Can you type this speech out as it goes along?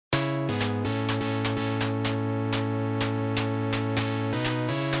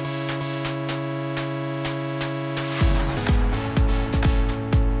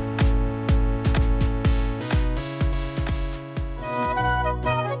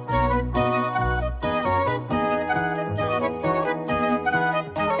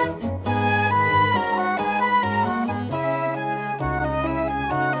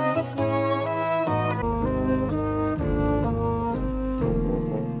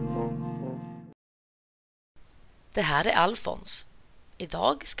Det här är Alfons.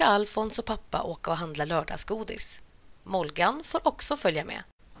 Idag ska Alfons och pappa åka och handla lördagsgodis. Molgan får också följa med.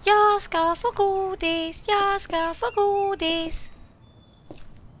 Jag ska få godis, jag ska få godis.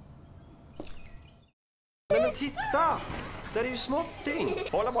 Nej men titta! Där är ju småtting!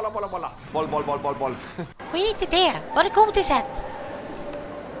 Bolla, bolla, bolla, bolla. Boll, boll, boll, boll, boll. Skit i det, var är godiset?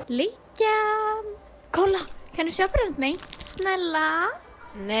 Lyckan! Kolla, kan du köpa den till mig? Snälla?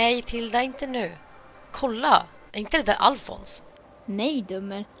 Nej, Tilda, inte nu. Kolla, är inte det där Alfons? Nej,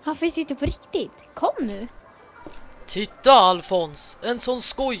 dummer. Han finns ju inte på riktigt. Kom nu. Titta, Alfons, en sån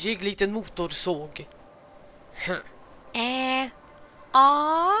skojig liten motorsåg. Ja.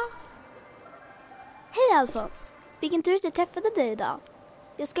 Hej Alfons, vilken tur att jag träffade dig idag.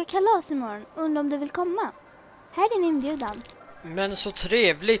 Jag ska kalas imorgon och undrar om du vill komma. Här är din inbjudan. Men så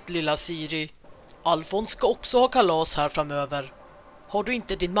trevligt, lilla Siri. Alfons ska också ha kalas här framöver. Har du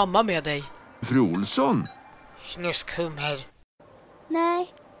inte din mamma med dig? Fru Olsson? Snuskhummer.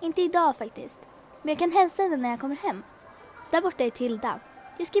 Nej, inte idag faktiskt. Men jag kan hälsa henne när jag kommer hem. Där borta är Tilda.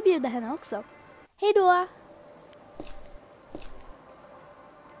 Jag ska bjuda henne också. Hej då!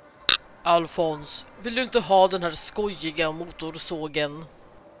 Alfons, vill du inte ha den här skojiga motorsågen?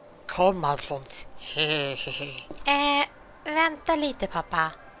 Kom, Alfons. Vänta lite,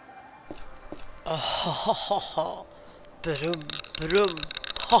 pappa. Brum, brum.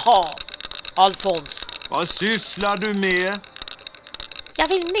 Haha. Alfons. Vad sysslar du med? Jag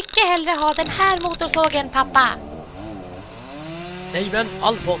vill mycket hellre ha den här motorsågen, pappa. Nej men,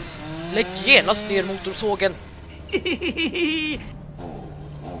 Alfons. Lägg genast ner motorsågen.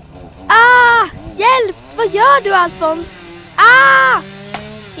 Ah! Hjälp! Vad gör du, Alfons? Ah!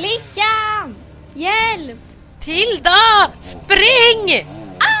 Lyckan! Hjälp! Tilda! Spring!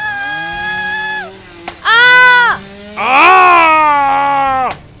 Ah! Ah!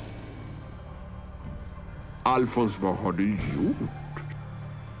 Ah! Alfons, vad har du gjort?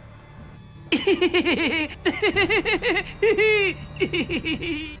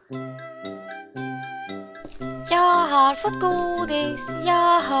 Jag har fått godis,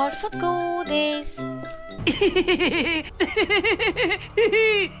 jag har fått godis.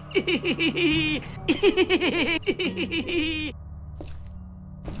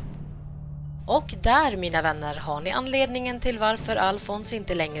 Och där, mina vänner, har ni anledningen till varför Alfons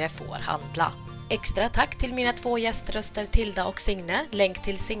inte längre får handla. Extra tack till mina 2 gäströster Tilda och Signe. Länk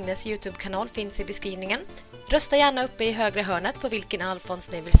till Signes YouTube-kanal finns i beskrivningen. Rösta gärna uppe i högra hörnet på vilken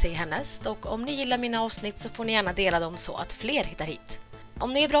Alfons ni vill se härnäst. Och om ni gillar mina avsnitt så får ni gärna dela dem så att fler hittar hit.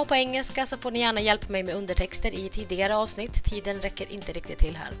 Om ni är bra på engelska så får ni gärna hjälpa mig med undertexter i tidigare avsnitt. Tiden räcker inte riktigt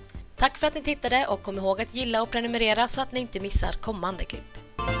till här. Tack för att ni tittade och kom ihåg att gilla och prenumerera så att ni inte missar kommande klipp.